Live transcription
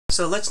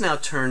So let's now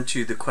turn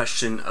to the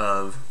question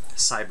of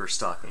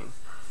cyberstalking.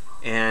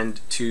 And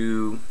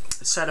to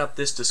set up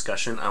this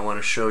discussion, I want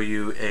to show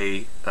you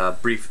a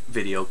brief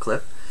video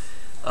clip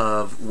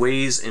of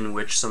ways in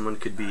which someone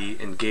could be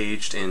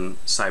engaged in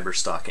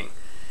cyberstalking.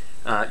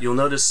 You'll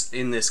notice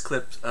in this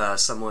clip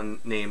someone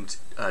named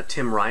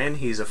Tim Ryan.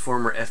 He's a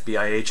former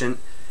FBI agent,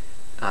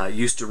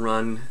 used to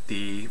run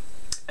the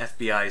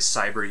FBI's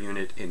cyber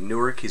unit in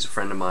Newark. He's a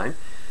friend of mine.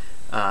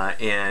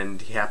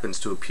 And he happens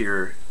to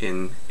appear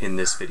in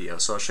this video.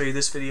 So I'll show you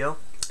this video,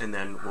 and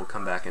then we'll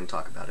come back and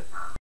talk about it.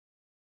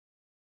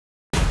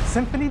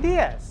 Symphony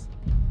Diaz?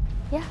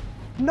 Yeah.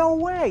 No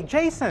way,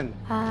 Jason.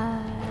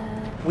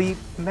 We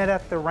met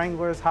at the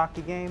Wranglers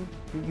hockey game.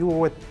 You were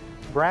with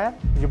Brad,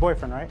 your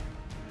boyfriend, right?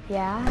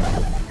 Yeah.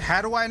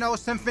 How do I know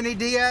Symphony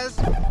Diaz?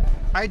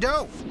 I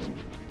don't.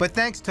 But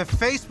thanks to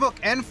Facebook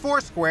and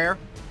Foursquare,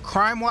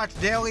 Crime Watch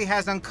Daily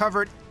has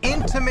uncovered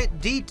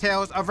intimate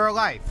details of her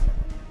life.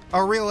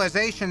 A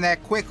realization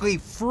that quickly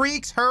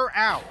freaks her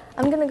out.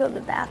 I'm gonna go to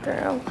the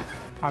bathroom.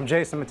 I'm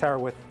Jason Matera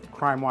with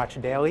Crime Watch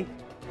Daily.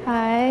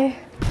 Hi.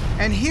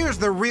 And here's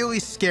the really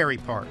scary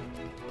part.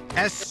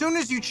 As soon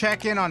as you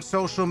check in on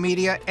social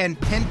media and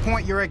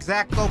pinpoint your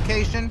exact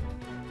location,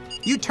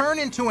 you turn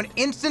into an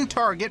instant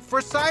target for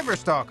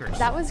cyberstalkers.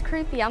 That was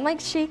creepy. I'm like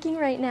shaking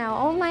right now.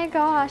 Oh my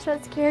gosh,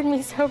 that scared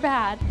me so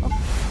bad.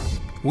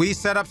 We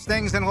set up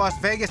stings in Las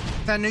Vegas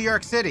and New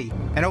York City,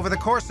 and over the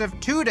course of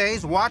 2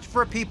 days, watch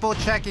for people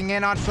checking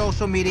in on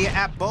social media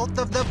at both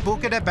of the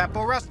Buca de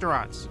Beppo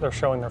restaurants. They're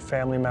showing their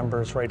family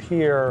members right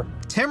here.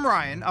 Tim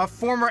Ryan, a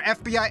former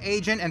FBI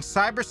agent and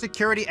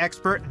cybersecurity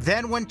expert,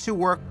 then went to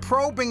work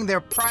probing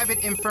their private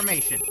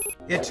information.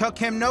 It took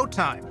him no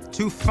time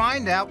to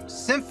find out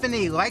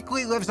Symphony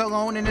likely lives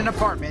alone in an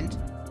apartment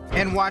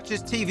and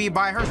watches TV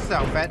by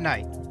herself at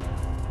night.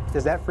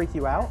 Does that freak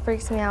you out?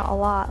 Freaks me out a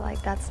lot.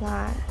 Like, that's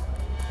not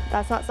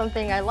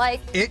something I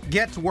like. It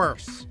gets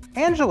worse.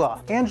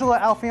 Angela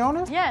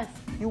Alfiones? Yes,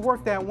 You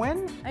worked at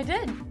Wynn? I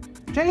did.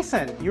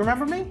 Jason, you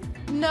remember me?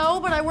 No,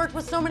 but I worked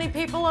with so many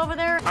people over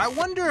there. I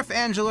wonder if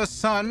Angela's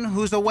son,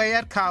 who's away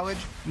at college,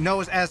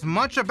 knows as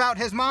much about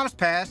his mom's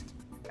past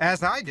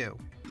as I do.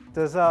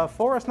 Does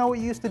Forrest know what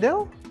you used to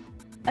do?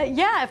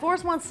 Yeah, if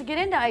Forrest wants to get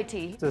into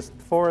IT. Does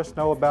Forrest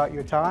know about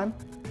your time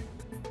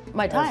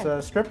My as time.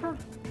 a stripper?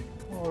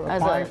 Or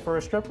As applying a- for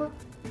a stripper?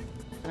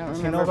 I don't Does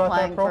he remember know about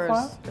that applying for a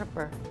profile?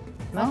 stripper.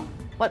 No?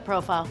 What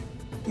profile?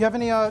 You have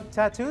any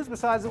tattoos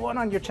besides the one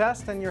on your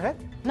chest and your hip?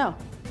 No.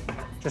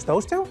 Just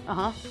those two?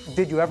 Uh-huh.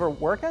 Did you ever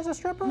work as a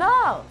stripper?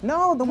 No.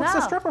 No, then what's the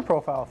No. stripper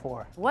profile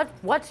for?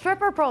 What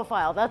stripper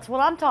profile? That's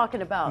what I'm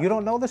talking about. You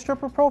don't know the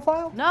stripper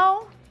profile?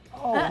 No.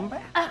 Oh,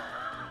 man.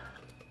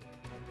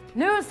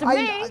 News to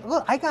me.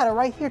 Look, I got it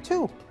right here,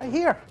 too. Right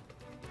here.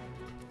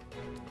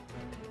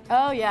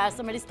 Oh, yeah,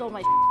 somebody stole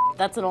my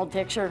That's an old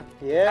picture.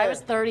 Yeah. I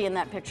was 30 in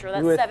that picture.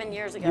 That's You were- 7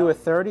 years ago. You were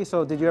 30,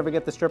 so did you ever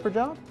get the stripper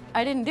job?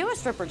 I didn't do a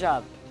stripper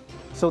job.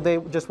 So they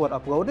just, what,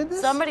 uploaded this?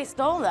 Somebody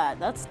stole that.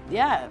 That's,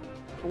 yeah.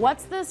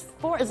 What's this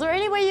for? Is there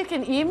any way you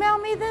can email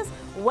me this?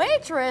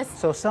 Waitress.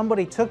 So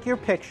somebody took your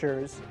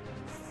pictures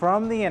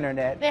from the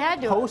internet, They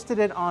had to. posted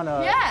it on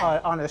a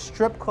Yeah. on a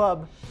strip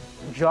club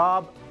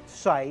job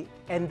site,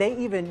 and they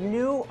even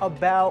knew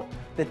about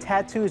the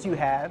tattoos you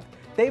have.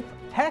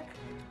 Heck,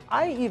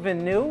 I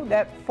even knew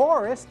that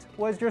Forrest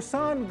was your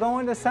son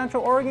going to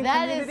Central Oregon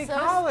That Community is so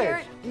College.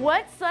 scary.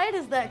 What site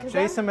is that? 'Cause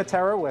Jason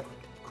Matera with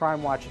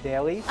Crime Watch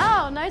Daily.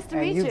 Oh, nice to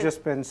meet And you. you've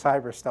just been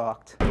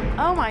cyberstalked.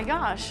 Oh my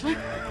gosh.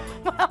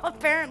 Well,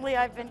 apparently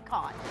I've been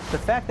caught. The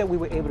fact that we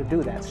were able to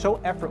do that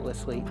so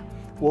effortlessly,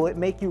 will it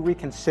make you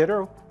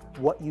reconsider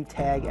what you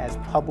tag as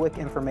public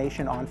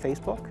information on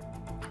Facebook?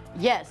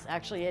 Yes,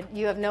 actually,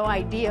 you have no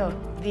idea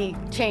the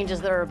changes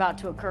that are about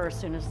to occur as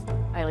soon as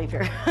I leave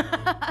here.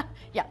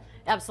 Yeah,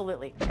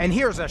 absolutely. And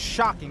here's a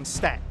shocking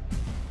stat.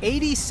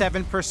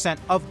 87%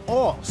 of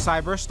all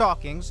cyber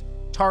stalkings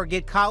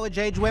target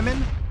college-age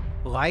women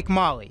like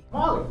Molly.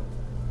 Molly.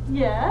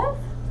 Yes?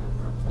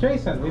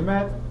 Jason, we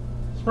met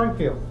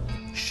Springfield.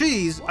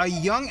 She's a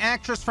young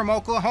actress from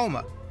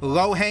Oklahoma,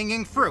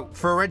 low-hanging fruit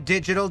for a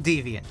digital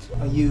deviant.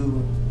 Are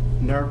you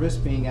nervous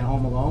being at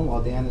home alone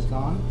while Dan is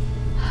gone?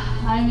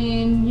 I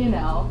mean, you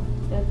know,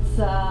 it's,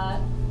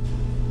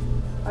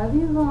 are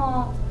these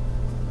all,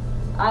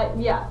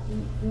 yeah,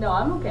 no,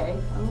 I'm okay.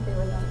 I'm okay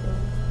with that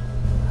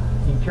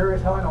too. You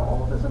curious how I know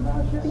all this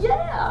about you?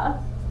 Yeah!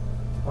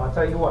 Well, I'll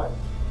tell you what.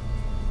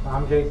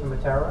 I'm Jason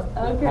Matera with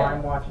Okay.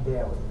 Crime Watch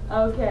Daily.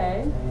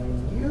 Okay.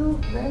 And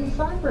you've been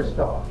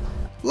cyberstalked.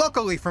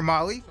 Luckily for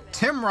Molly,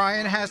 Tim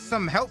Ryan has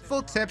some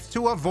helpful tips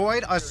to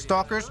avoid a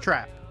stalker's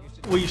trap.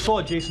 Well, you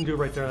saw Jason do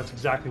right there. That's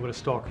exactly what a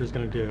stalker is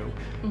going to do.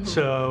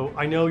 So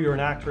I know you're an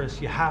actress.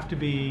 You have to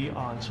be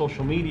on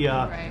social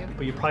media,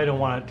 but you probably don't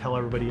want to tell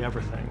everybody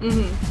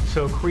everything.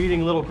 So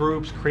creating little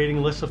groups,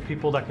 creating lists of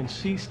people that can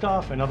see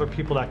stuff and other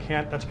people that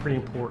can't, that's pretty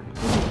important.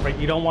 Right?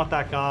 You don't want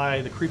that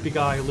guy, the creepy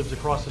guy who lives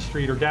across the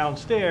street or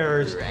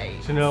downstairs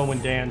to know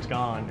when Dan's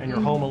gone and you're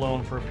home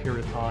alone for a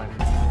period of time.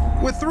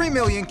 With 3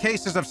 million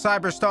cases of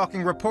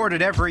cyberstalking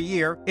reported every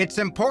year, it's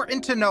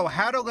important to know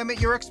how to limit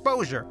your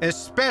exposure,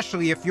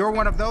 especially if you're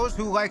one of those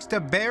who likes to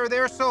bare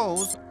their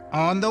souls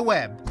on the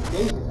web.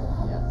 David.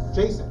 Yes.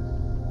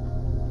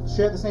 Jason.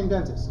 Share the same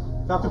dentist.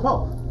 Dr.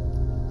 Pope.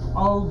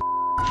 Oh.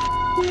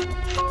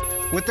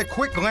 With a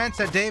quick glance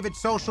at David's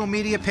social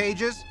media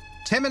pages,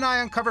 Tim and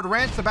I uncovered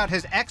rants about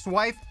his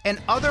ex-wife and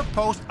other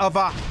posts of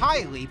a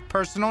highly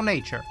personal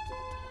nature.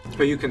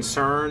 Are you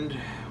concerned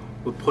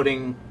with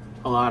putting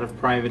a lot of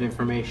private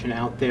information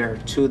out there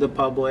to the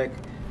public,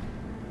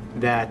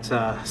 that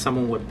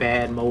someone with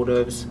bad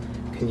motives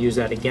can use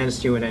that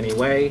against you in any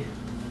way?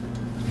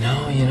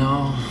 No, you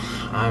know,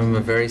 I'm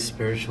a very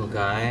spiritual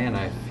guy, and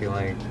I feel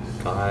like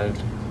God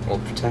will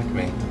protect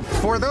me.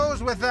 For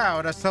those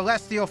without a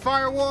celestial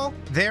firewall,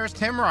 there's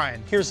Tim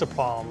Ryan. Here's the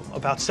problem.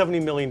 About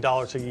 $70 million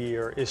a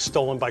year is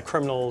stolen by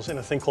criminals in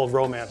a thing called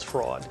romance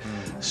fraud.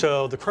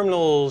 So the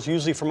criminals,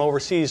 usually from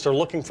overseas, they're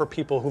looking for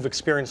people who've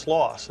experienced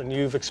loss, and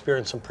you've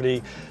experienced some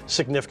pretty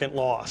significant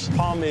loss.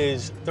 Problem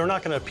is, they're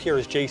not going to appear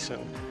as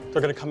Jason.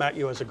 They're going to come at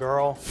you as a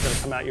girl, they're going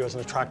to come at you as an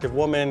attractive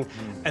woman,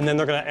 and then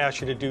they're going to ask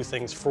you to do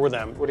things for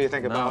them. What do you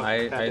think about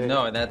that? I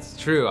know, that's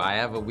true. I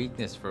have a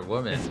weakness for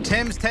women.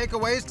 Tim's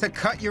takeaways to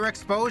cut your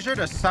exposure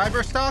to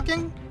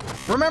cyberstalking?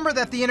 Remember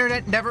that the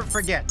internet never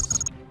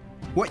forgets.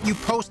 What you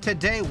post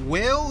today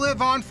will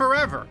live on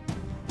forever.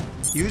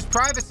 Use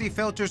privacy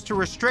filters to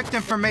restrict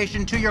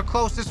information to your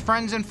closest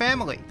friends and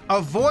family.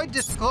 Avoid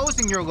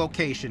disclosing your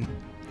location.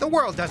 The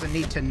world doesn't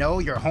need to know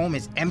your home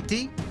is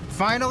empty.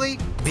 Finally,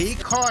 be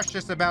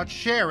cautious about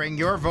sharing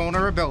your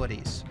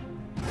vulnerabilities.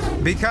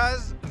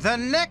 Because the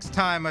next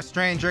time a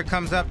stranger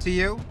comes up to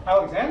you,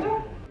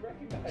 Alexander?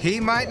 he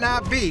might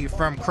not be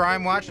from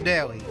Crime Watch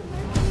Daily.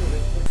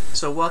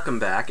 So welcome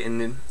back,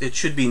 and it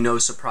should be no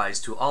surprise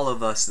to all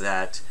of us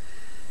that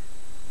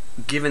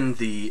given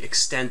the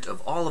extent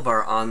of all of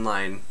our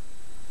online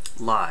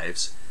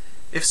lives,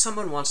 if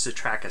someone wants to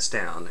track us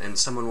down and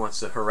someone wants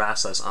to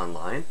harass us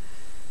online,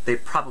 they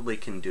probably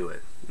can do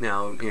it.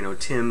 Now, you know,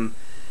 Tim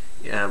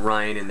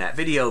Ryan in that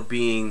video,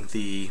 being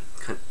the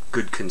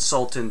good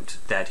consultant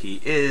that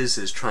he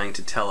is trying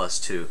to tell us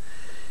to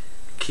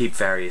keep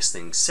various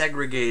things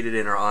segregated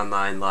in our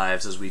online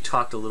lives. As we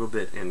talked a little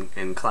bit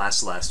in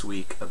class last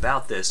week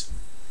about this,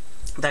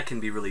 that can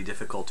be really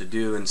difficult to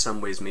do. In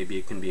some ways maybe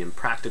it can be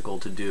impractical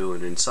to do,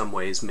 and in some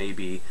ways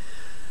maybe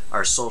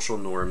our social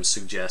norms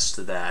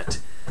suggest that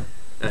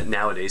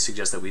nowadays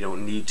suggest that we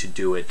don't need to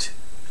do it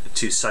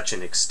to such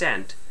an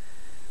extent.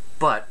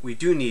 But we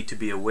do need to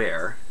be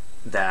aware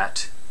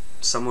that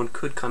someone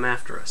could come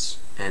after us,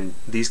 and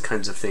these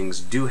kinds of things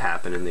do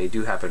happen, and they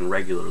do happen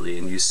regularly,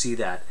 and you see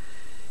that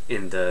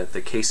in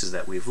the cases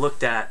that we've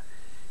looked at.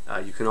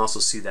 You can also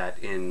see that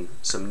in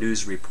some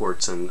news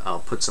reports, and I'll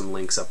put some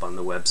links up on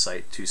the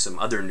website to some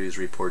other news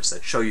reports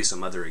that show you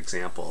some other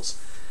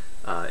examples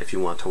if you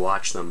want to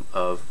watch them,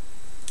 of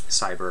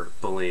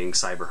cyberbullying,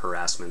 cyber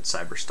harassment,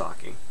 cyber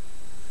stalking.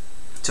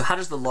 So how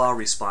does the law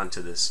respond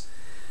to this?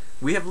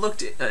 We have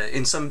looked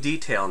in some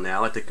detail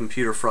now at the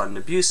Computer Fraud and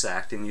Abuse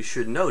Act, and you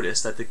should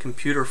notice that the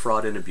Computer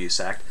Fraud and Abuse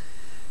Act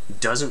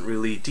doesn't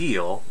really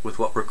deal with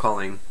what we're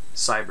calling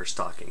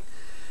cyberstalking.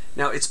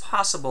 Now, it's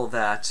possible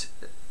that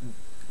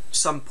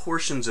some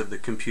portions of the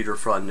Computer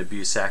Fraud and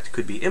Abuse Act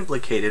could be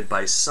implicated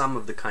by some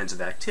of the kinds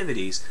of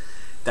activities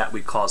that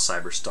we call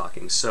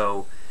cyberstalking.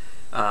 So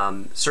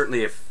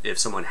certainly if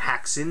someone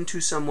hacks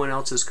into someone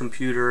else's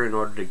computer in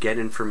order to get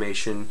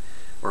information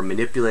or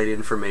manipulate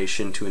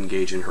information to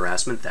engage in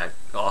harassment, that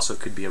also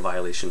could be a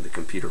violation of the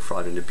Computer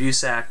Fraud and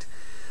Abuse Act.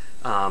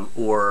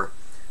 Or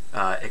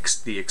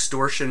the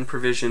extortion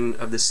provision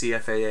of the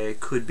CFAA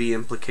could be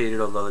implicated,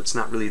 although it's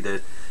not really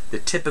the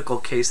typical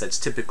case. That's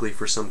typically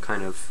for some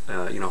kind of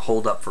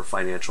hold up for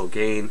financial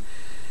gain.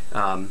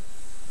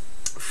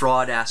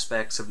 Fraud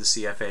aspects of the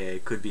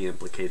CFAA could be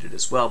implicated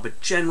as well,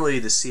 but generally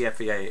the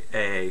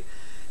CFAA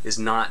is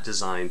not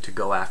designed to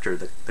go after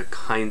the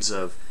kinds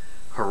of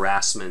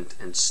harassment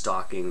and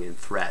stalking and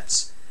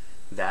threats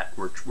that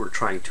we're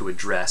trying to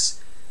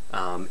address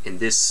in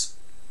this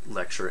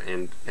lecture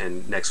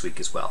and next week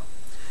as well.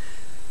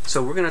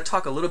 So we're going to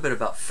talk a little bit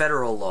about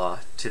federal law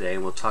today,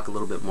 and we'll talk a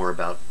little bit more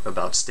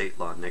about state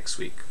law next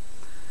week.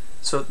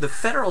 So the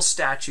federal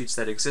statutes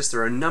that exist,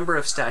 there are a number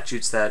of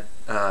statutes that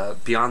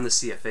beyond the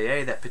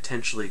CFAA that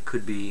potentially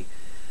could be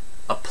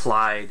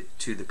applied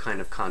to the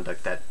kind of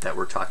conduct that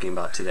we're talking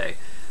about today.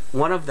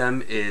 One of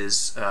them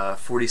is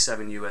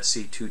 47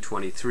 U.S.C.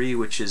 223,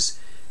 which is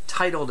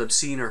titled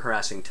Obscene or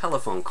Harassing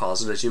Telephone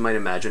Calls, and as you might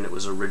imagine, it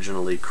was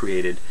originally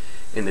created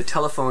in the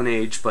telephone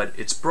age, but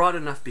it's broad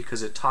enough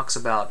because it talks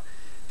about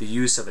the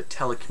use of a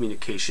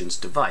telecommunications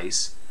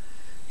device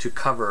to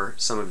cover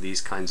some of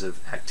these kinds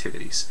of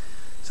activities.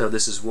 So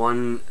this is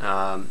one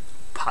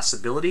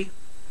possibility,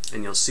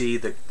 and you'll see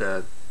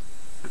the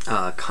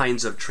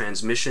kinds of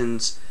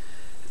transmissions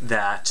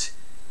that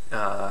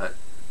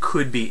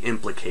could be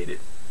implicated.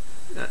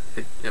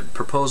 A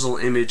proposal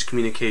image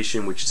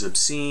communication which is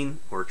obscene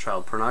or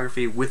child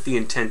pornography with the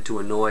intent to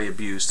annoy,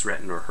 abuse,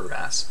 threaten, or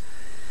harass.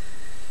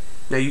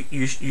 Now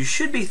you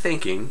should be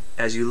thinking,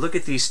 as you look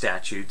at these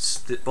statutes,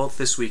 that both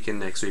this week and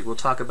next week, we'll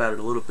talk about it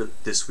a little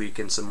bit this week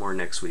and some more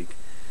next week,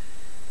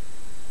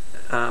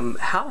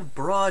 how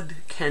broad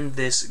can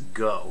this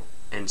go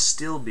and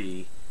still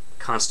be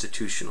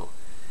constitutional?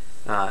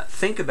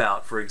 Think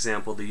about, for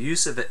example, the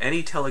use of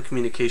any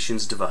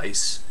telecommunications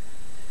device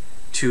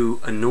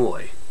to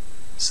annoy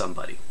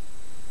somebody.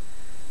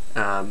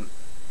 How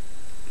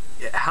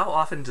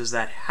often does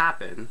that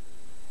happen,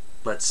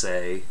 let's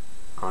say,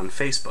 on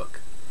Facebook?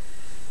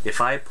 If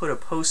I put a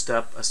post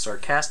up, a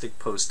sarcastic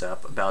post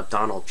up about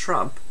Donald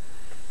Trump,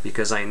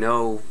 because I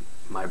know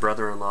my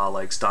brother-in-law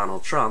likes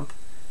Donald Trump,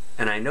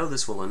 and I know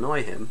this will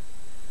annoy him,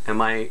 am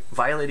I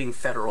violating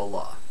federal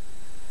law?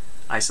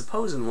 I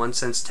suppose in one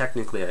sense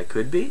technically I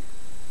could be,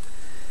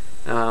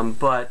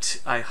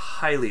 but I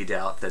highly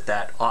doubt that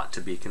that ought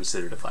to be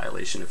considered a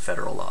violation of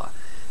federal law.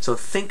 So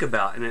think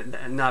about,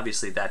 and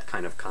obviously that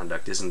kind of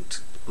conduct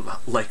isn't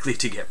likely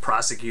to get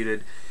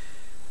prosecuted,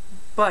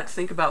 but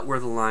think about where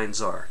the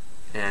lines are.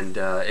 And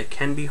it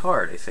can be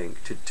hard, I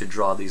think, to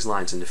draw these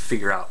lines and to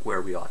figure out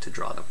where we ought to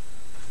draw them.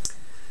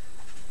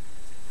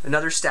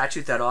 Another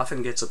statute that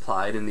often gets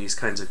applied in these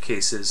kinds of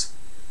cases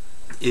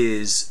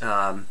is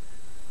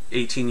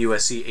 18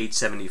 U.S.C.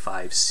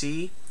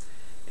 875C.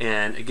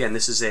 And again,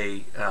 this is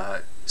a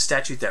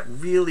statute that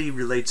really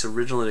relates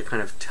originally to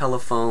kind of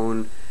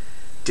telephone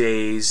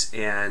days,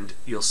 and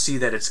you'll see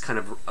that it's kind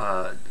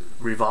of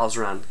revolves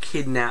around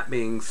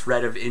kidnapping,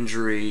 threat of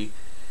injury,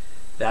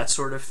 that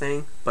sort of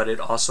thing, but it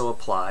also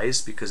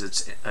applies because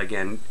it's,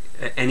 again,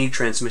 any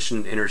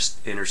transmission in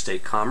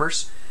interstate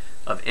commerce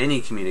of any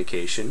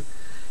communication.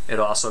 It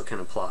also can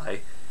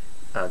apply,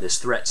 this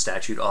threat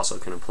statute also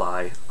can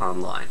apply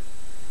online.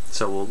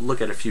 So we'll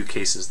look at a few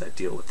cases that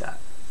deal with that.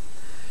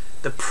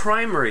 The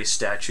primary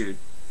statute,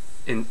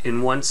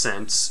 in one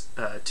sense,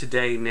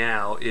 today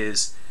now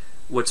is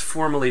what's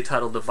formally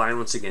titled the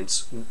Violence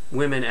Against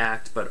Women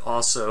Act, but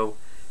also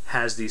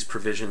has these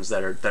provisions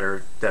that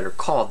are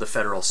called the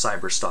federal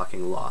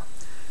cyberstalking law,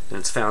 and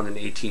it's found in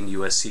 18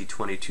 U.S.C.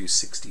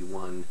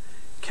 2261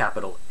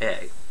 capital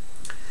A.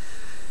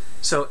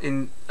 So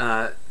in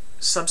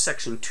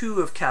subsection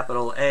 2 of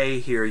capital A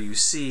here you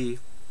see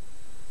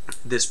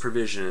this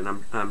provision,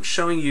 and I'm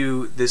showing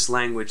you this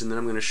language, and then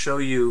I'm going to show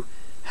you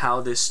how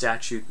this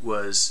statute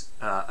was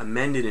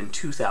amended in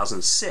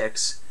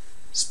 2006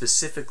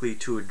 specifically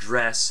to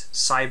address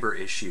cyber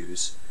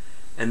issues.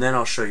 And then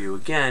I'll show you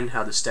again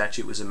how the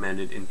statute was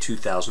amended in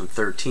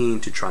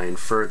 2013 to try and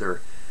further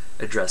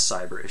address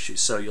cyber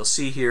issues. So you'll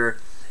see here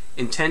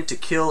intent to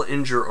kill,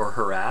 injure, or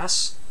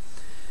harass,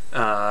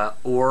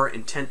 or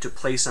intent to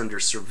place under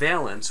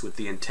surveillance with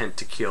the intent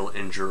to kill,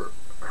 injure,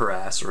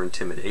 harass, or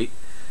intimidate,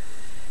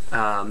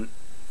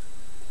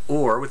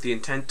 or with the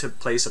intent to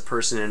place a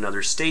person in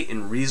another state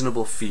in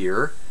reasonable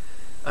fear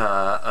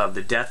of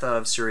the death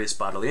of, serious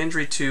bodily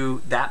injury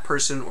to that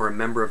person or a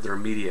member of their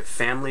immediate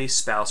family,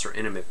 spouse, or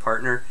intimate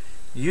partner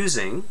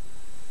using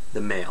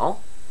the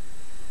mail,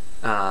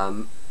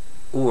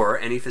 or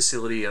any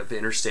facility of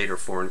interstate or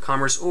foreign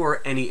commerce, or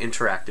any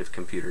interactive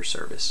computer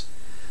service.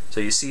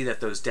 So you see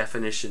that those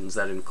definitions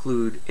that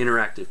include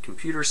interactive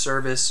computer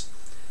service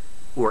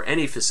or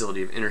any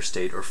facility of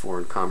interstate or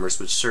foreign commerce,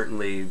 which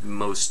certainly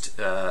most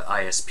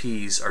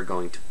ISPs are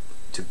going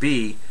to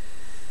be,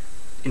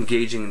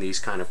 engaging in these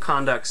kind of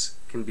conducts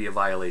can be a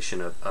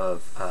violation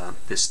of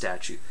this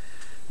statute.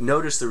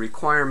 Notice the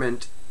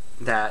requirement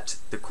that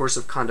the course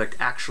of conduct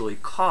actually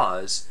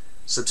cause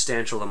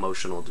substantial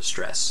emotional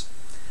distress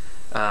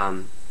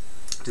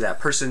to that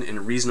person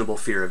in reasonable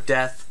fear of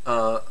death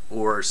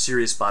or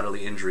serious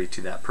bodily injury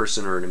to that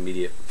person or an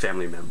immediate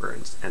family member,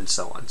 and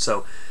so on.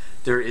 So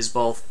there is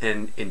both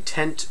an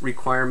intent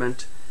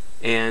requirement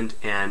and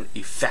an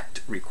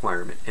effect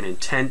requirement. An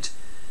intent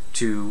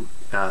to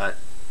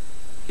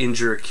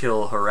injure,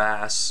 kill,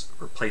 harass,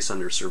 or place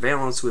under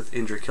surveillance with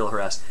injure, kill,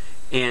 harass,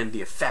 and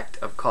the effect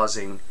of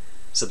causing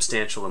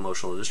substantial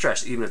emotional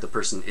distress, even if the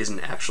person isn't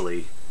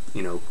actually,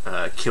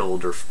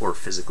 killed or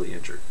physically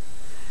injured.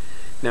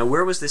 Now,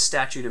 where was this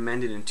statute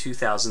amended in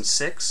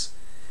 2006?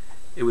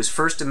 It was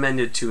first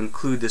amended to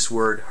include this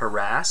word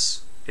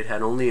harass. It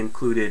had only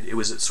included, it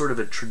was sort of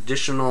a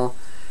traditional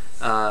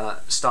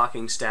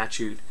stalking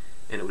statute,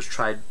 and it was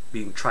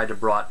being tried to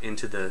brought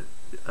into the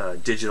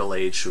digital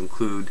age to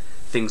include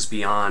things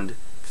beyond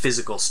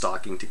physical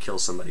stalking to kill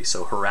somebody.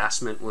 So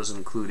harassment was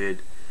included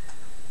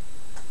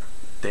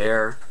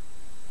there,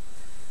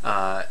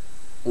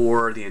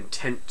 or the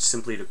intent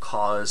simply to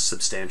cause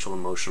substantial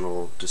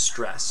emotional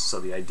distress. So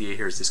the idea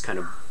here is this kind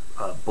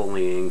of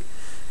bullying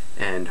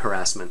and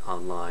harassment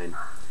online.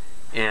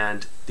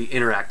 And the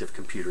interactive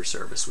computer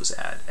service was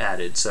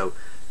added. So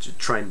to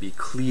try and be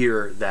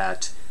clear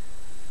that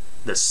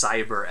the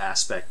cyber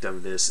aspect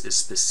of this is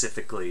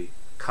specifically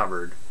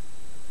covered,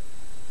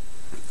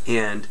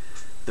 and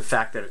the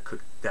fact that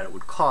it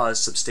would cause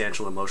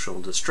substantial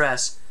emotional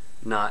distress,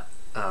 not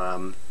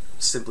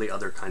simply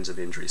other kinds of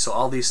injury. So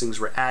all these things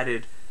were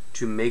added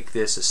to make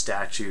this a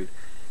statute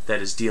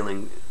that is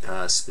dealing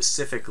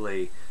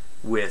specifically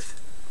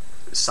with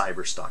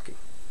cyber stalking.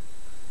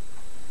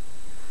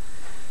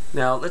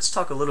 Now let's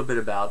talk a little bit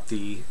about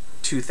the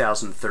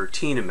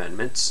 2013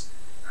 amendments,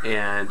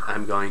 and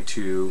I'm going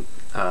to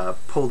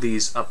pull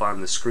these up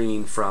on the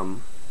screen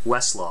from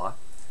Westlaw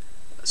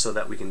so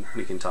that we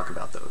can talk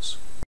about those.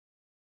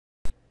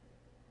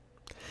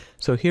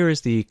 So here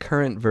is the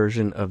current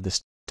version of the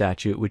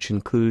statute, which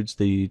includes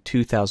the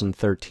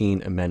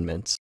 2013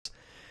 amendments.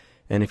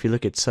 And if you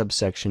look at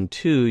subsection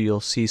 2,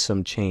 you'll see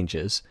some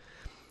changes.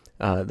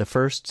 The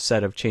first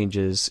set of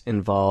changes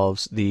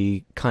involves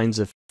the kinds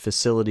of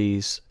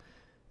facilities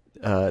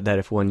that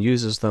if one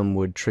uses them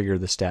would trigger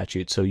the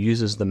statute. So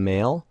uses the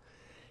mail,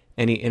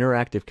 any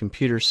interactive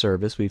computer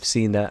service, we've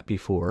seen that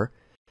before,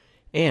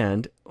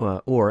 and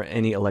or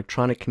any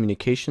electronic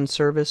communication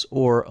service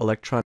or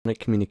electronic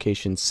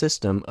communication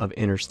system of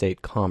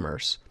interstate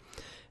commerce.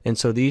 And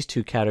so these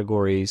two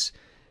categories,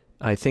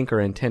 I think,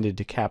 are intended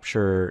to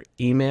capture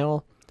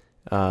email,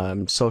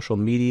 social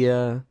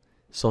media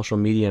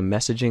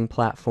messaging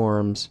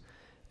platforms,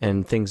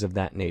 and things of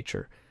that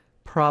nature.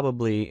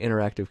 Probably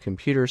interactive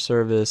computer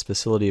service,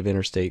 facility of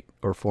interstate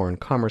or foreign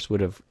commerce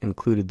would have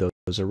included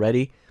those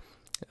already,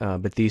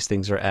 but these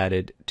things are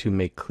added to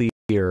make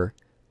clear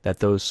that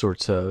those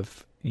sorts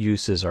of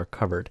uses are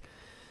covered.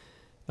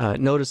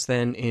 Notice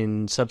then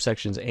in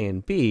subsections A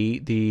and B,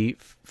 the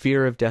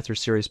fear of death or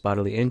serious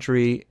bodily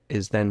injury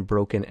is then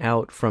broken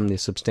out from the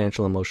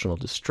substantial emotional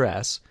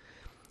distress.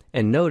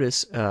 And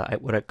notice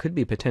what could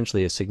be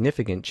potentially a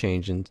significant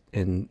change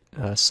in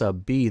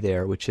sub B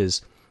there, which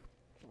is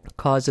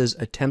causes,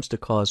 attempts to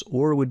cause,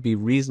 or would be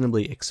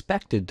reasonably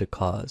expected to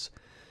cause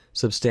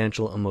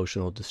substantial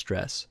emotional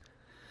distress.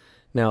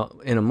 Now,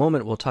 in a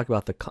moment, we'll talk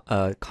about the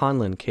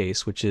Conlon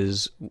case, which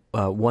is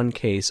one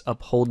case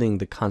upholding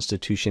the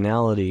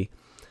constitutionality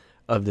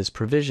of this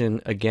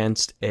provision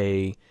against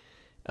a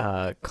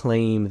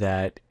claim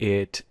that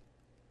it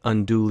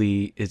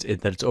unduly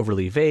that it's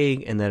overly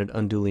vague and that it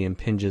unduly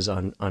impinges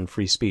on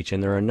free speech.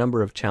 And there are a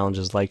number of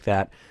challenges like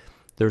that.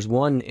 There's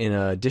one in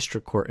a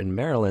district court in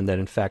Maryland that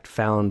in fact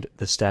found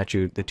the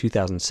statute, the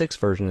 2006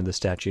 version of the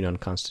statute,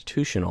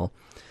 unconstitutional.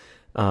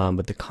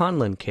 But the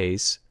Conlon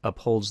case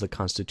upholds the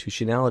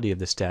constitutionality of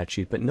the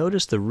statute. But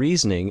notice the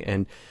reasoning,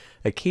 and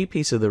a key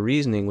piece of the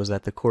reasoning was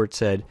that the court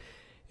said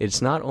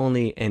it's not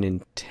only an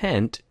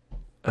intent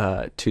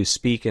to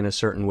speak in a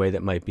certain way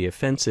that might be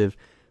offensive,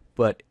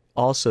 but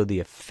also the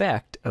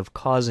effect of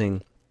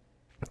causing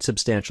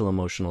substantial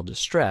emotional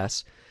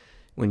distress.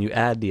 When you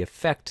add the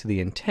effect to the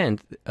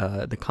intent,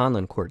 the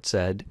Conlon court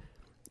said,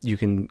 you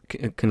can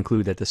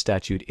conclude that the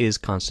statute is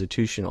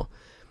constitutional.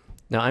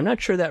 Now, I'm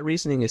not sure that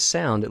reasoning is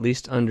sound, at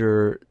least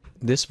under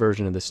this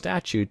version of the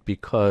statute,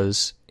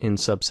 because in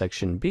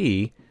subsection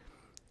B,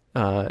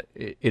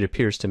 it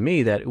appears to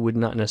me that it would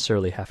not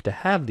necessarily have to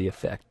have the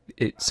effect.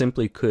 It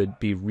simply could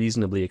be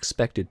reasonably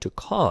expected to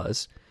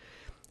cause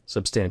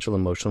substantial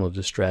emotional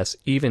distress,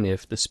 even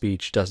if the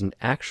speech doesn't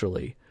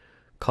actually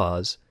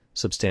cause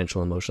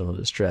substantial emotional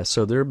distress.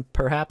 So there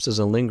perhaps is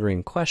a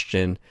lingering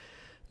question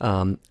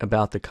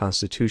about the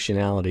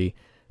constitutionality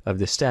of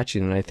the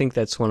statute, and I think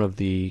that's one of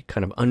the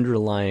kind of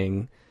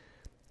underlying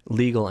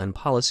legal and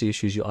policy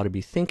issues you ought to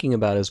be thinking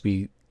about as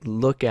we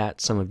look at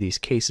some of these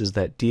cases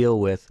that deal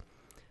with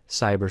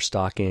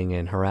cyberstalking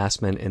and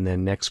harassment, and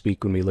then next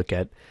week when we look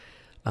at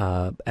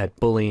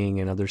bullying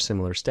and other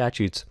similar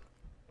statutes,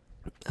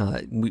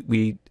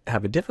 we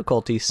have a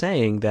difficulty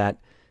saying that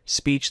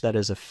speech that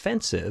is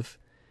offensive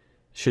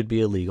should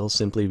be illegal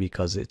simply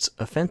because it's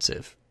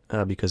offensive.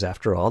 Because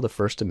after all, the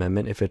First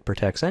Amendment, if it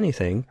protects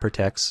anything,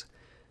 protects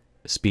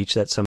speech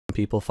that some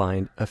people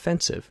find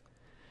offensive.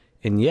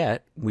 And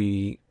yet,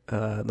 the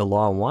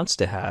law wants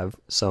to have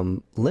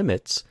some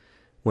limits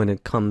when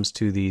it comes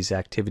to these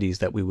activities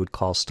that we would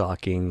call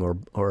stalking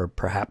or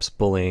perhaps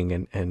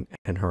bullying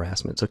and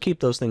harassment. So keep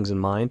those things in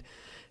mind.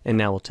 And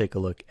now we'll take a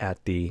look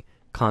at the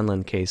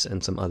Conlon case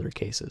and some other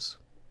cases.